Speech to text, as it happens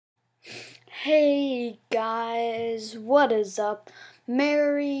Hey guys, what is up?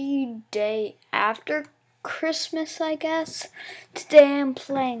 Merry day after Christmas, I guess. Today I'm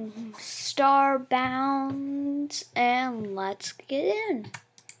playing StarBound, and let's get in.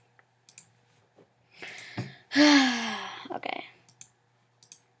 Okay.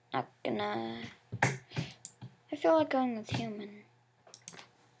 Not gonna. I feel like going with human.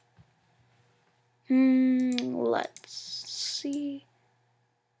 Let's see.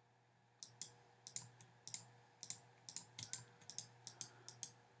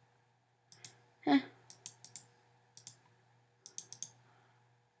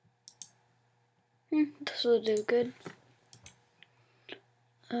 This will do good.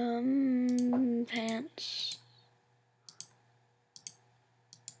 Pants.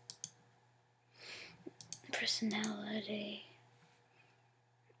 Personality.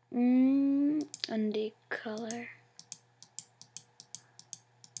 Undie color.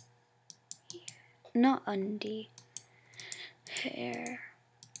 Not undie. Hair.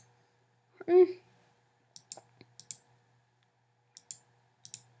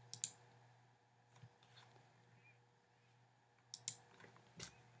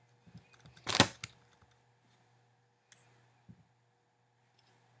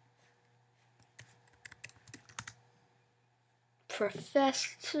 Professor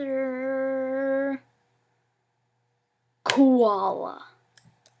Koala.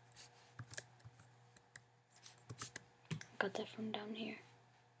 Got that from down here.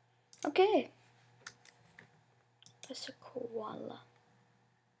 Okay. Professor Koala.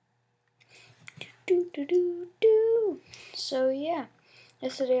 So yeah,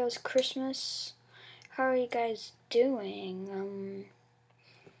 yesterday was Christmas. How are you guys doing?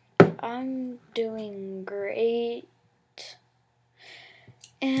 I'm doing great.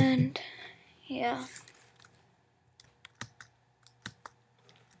 And yeah.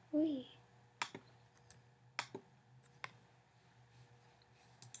 Wee.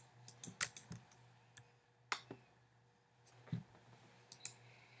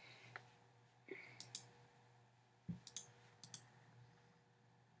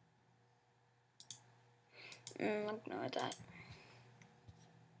 Ignore that.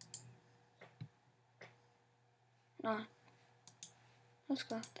 No. Let's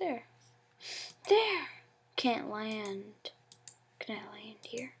go there. There! Can't land. Can I land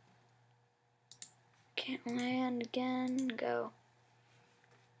here? Can't land again. Go.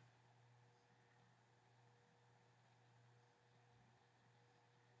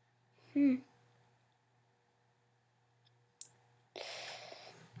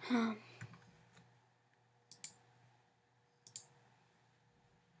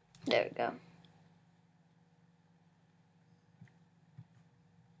 There we go.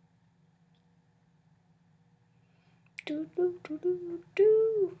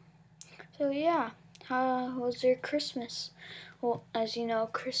 So yeah, how was your Christmas? Well, as you know,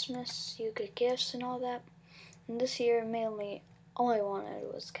 Christmas you get gifts and all that. And this year mainly all I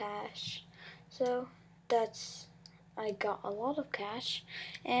wanted was cash. So I got a lot of cash,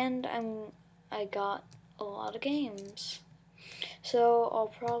 and I got a lot of games. So I'll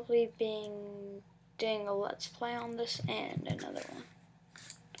probably be doing a let's play on this and another one.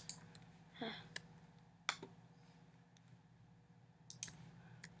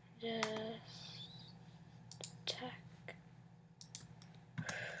 Just attack.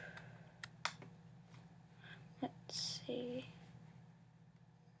 Let's see.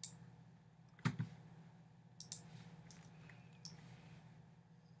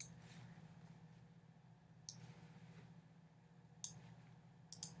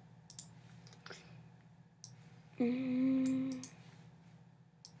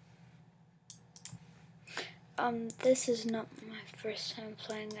 This is not my first time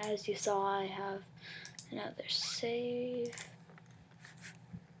playing. As you saw, I have another save.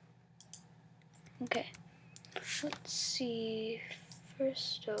 Okay, let's see.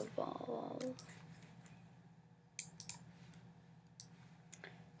 First of all, I'll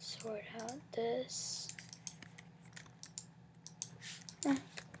sort out this.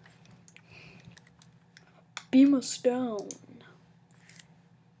 Beam us down.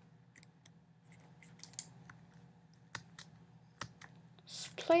 This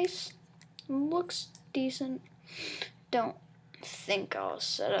place looks decent. Don't think I'll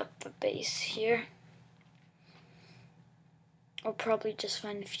set up a base here. I'll probably just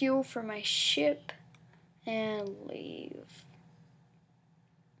find fuel for my ship and leave.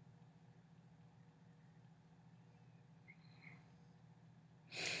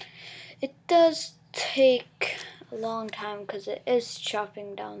 It does take a long time because it is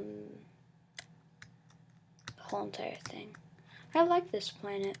chopping down the whole entire thing. I like this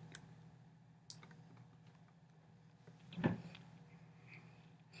planet.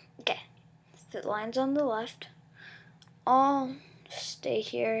 If it lands on the left, I'll stay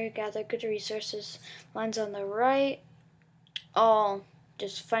here, gather good resources. Lands on the right, I'll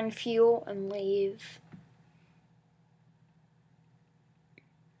just find fuel and leave.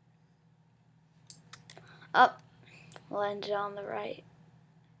 Up, landed on the right.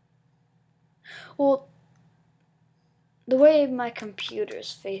 Well, the way my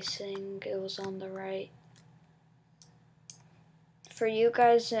computer's facing, it was on the right. For you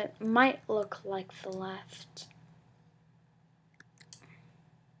guys, it might look like the left.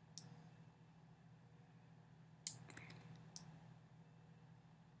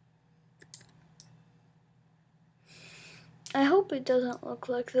 I hope it doesn't look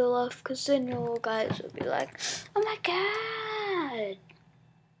like the left, because then you guys will be like, oh my god!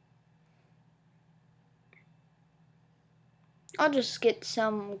 I'll just get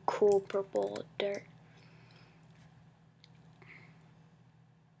some cool purple dirt.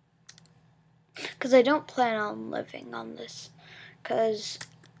 Because I don't plan on living on this. Because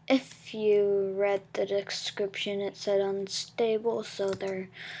if you read the description, it said unstable, so there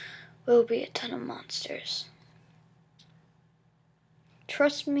will be a ton of monsters.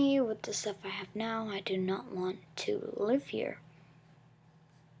 Trust me, with the stuff I have now, I do not want to live here.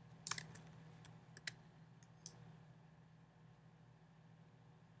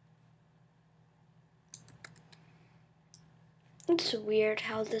 It's weird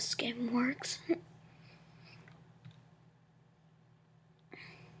how this game works.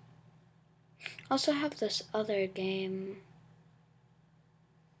 Also have this other game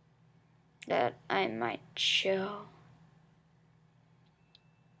that I might show.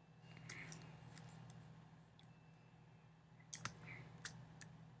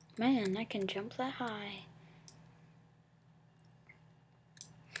 Man, I can jump that high.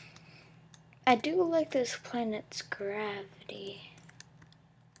 I do like this planet's gravity.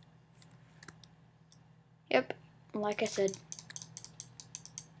 Yep, like I said.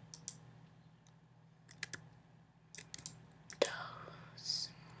 Those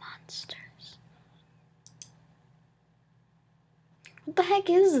monsters. What the heck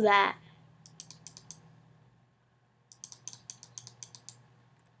is that?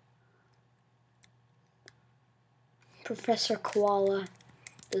 Professor Koala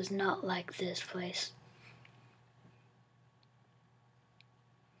does not like this place.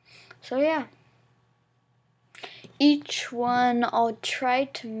 So yeah. Each one, I'll try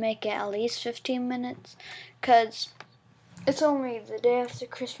to make it at least 15 minutes, because it's only the day after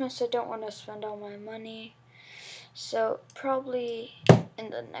Christmas. I don't want to spend all my money. So probably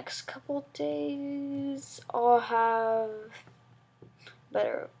in the next couple days, I'll have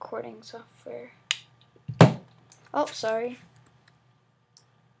better recording software. Oh, sorry.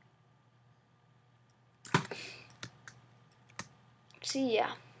 See ya.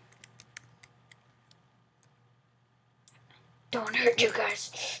 Don't hurt you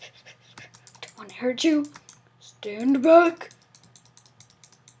guys. Don't want to hurt you. Stand back.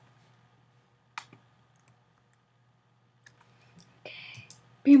 Okay.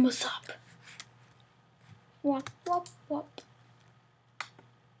 Beam us up. Wop, wop, wop.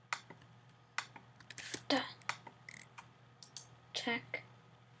 Duh. Check.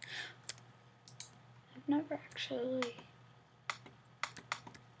 I've never actually...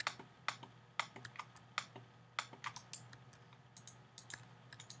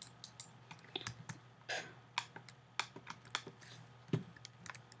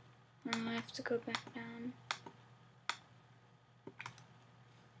 I have to go back down.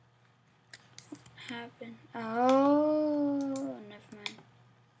 What happened? Oh, never mind.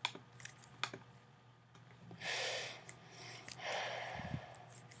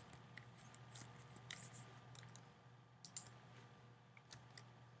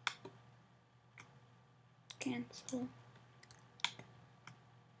 Cancel.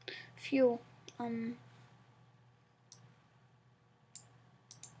 Fuel.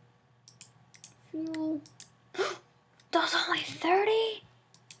 Fuel. That was only 30?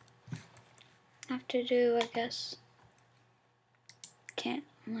 Have to do, I guess. Can't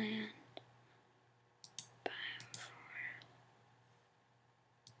land.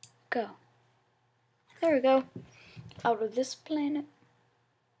 Go. There we go. Out of this planet.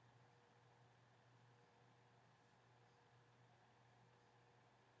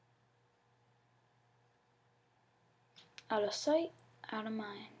 Out of sight, out of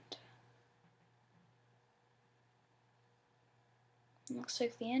mind. Looks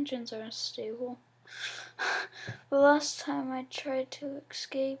like the engines are unstable. The last time I tried to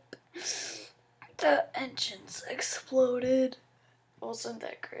escape, the engines exploded. Wasn't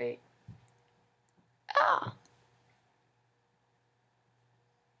that great? Ah!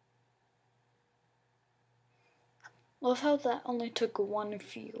 Love how that only took one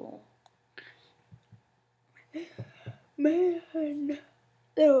fuel. Man,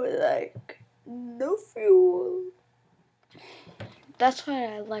 there was like no fuel. That's what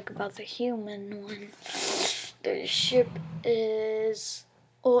I like about the human one. The ship is,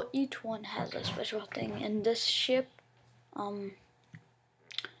 well, each one has a special thing. And this ship,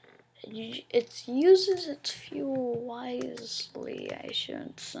 it uses its fuel wisely. I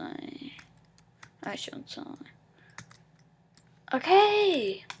shouldn't say.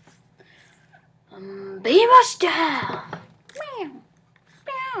 Okay. Beam us down.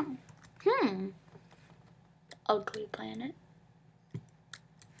 Ugly planet.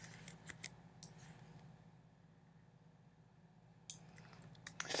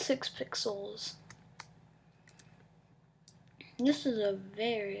 Six pixels. This is a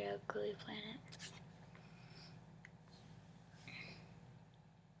very ugly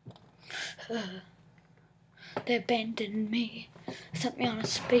planet. They abandoned me, sent me on a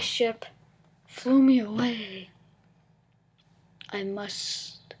spaceship, flew me away. I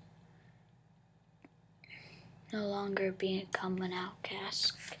must no longer become an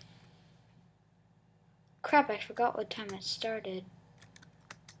outcast. Crap, I forgot what time it started.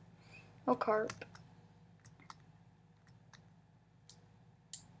 Oh, carp.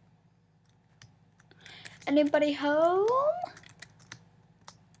 Anybody home?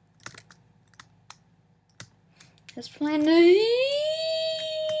 This planet.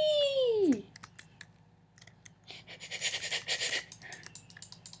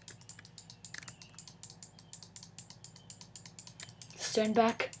 Stand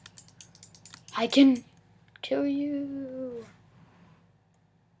back. I can kill you.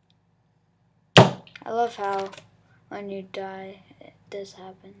 I love how when you die, this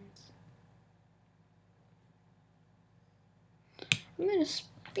happens. I'm in a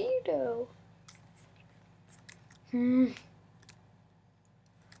speedo. Man,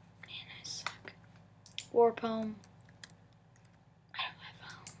 I suck. Warp home. I don't have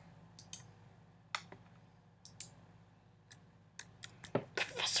home.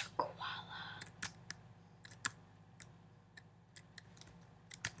 Professor Koala.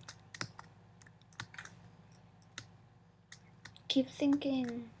 Keep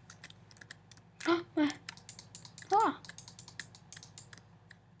thinking. Ah.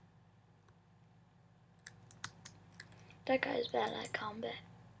 That guy's bad at combat.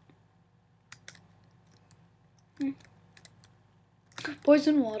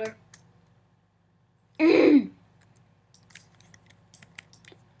 Poison water.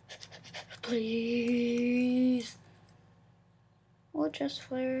 Please. Or just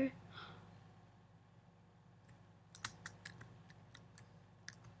flare.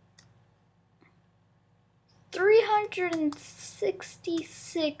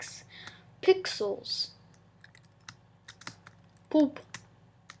 $366 pixels. Poop.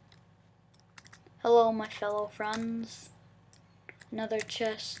 Hello, my fellow friends. Another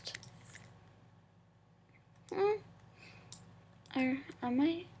chest. I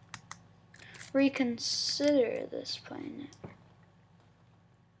might reconsider this planet.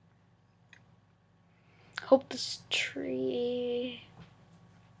 Hope this tree.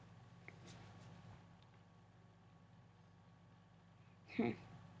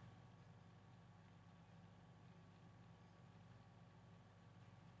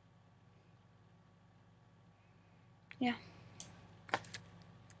 Yeah.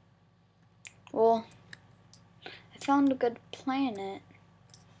 Well, I found a good planet.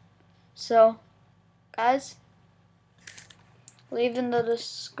 So, guys, leave in the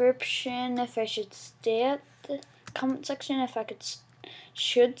description if I should stay at the comment section, if I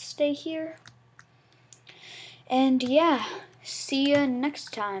should stay here. And yeah, see ya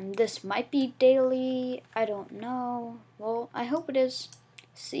next time. This might be daily, I don't know. Well, I hope it is.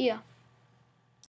 See ya.